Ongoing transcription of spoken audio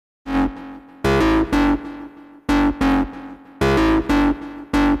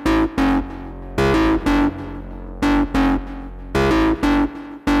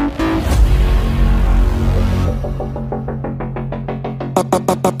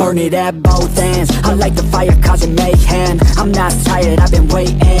burn it at both ends. I like the fire causing mayhem. I'm not tired, I've been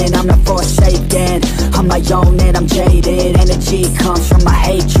waiting. I'm not forsaken, I'm my own and I'm jaded. Energy comes from my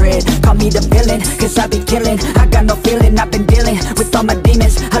hatred. Call me the villain, cause I be killing. I got no feeling, I've been dealing with all my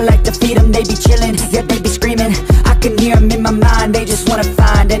demons. I like to feed them, they be chilling, yeah they be screaming. I can hear them in my mind, they just wanna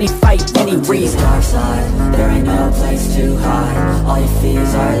find any fight, any reason. Dark side, there ain't no place to hide. All your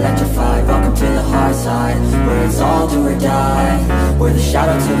fears are electrified. Welcome to the hard side, where it's all do or die. We're the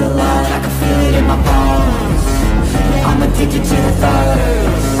shadow to the light, I can feel it in my bones. Yeah, I'm addicted to the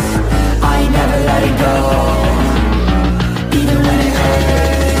thirst, I ain't never letting go, even when it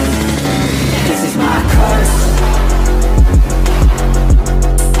hurts. This is my curse.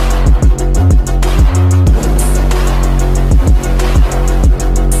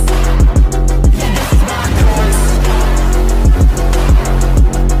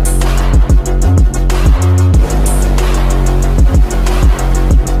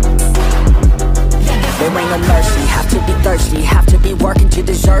 Have to be working to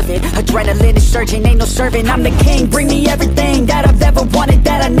deserve it. Adrenaline is surging, ain't no serving. I'm the king, bring me everything that I've ever wanted,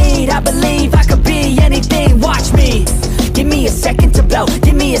 that I need. I believe I could be anything, watch me. Give me a second to blow,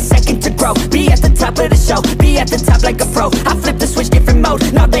 give me a second to grow. Be at the top of the show, be at the top like a pro. I flip the switch, different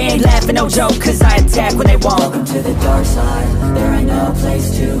mode, no they ain't laughing, no joke. Cause I attack when they won't. Welcome to the dark side, there ain't no place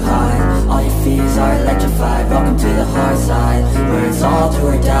to hide. All your fears are electrified. Welcome to the hard side, where it's all do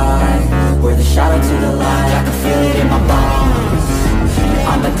or die. We're the shadow to the light, I can feel it in my bones.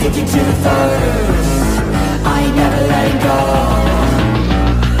 Yeah, I'm addicted to the thirst, I ain't never letting go,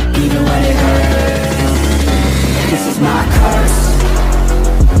 even when it hurts. This is my curse.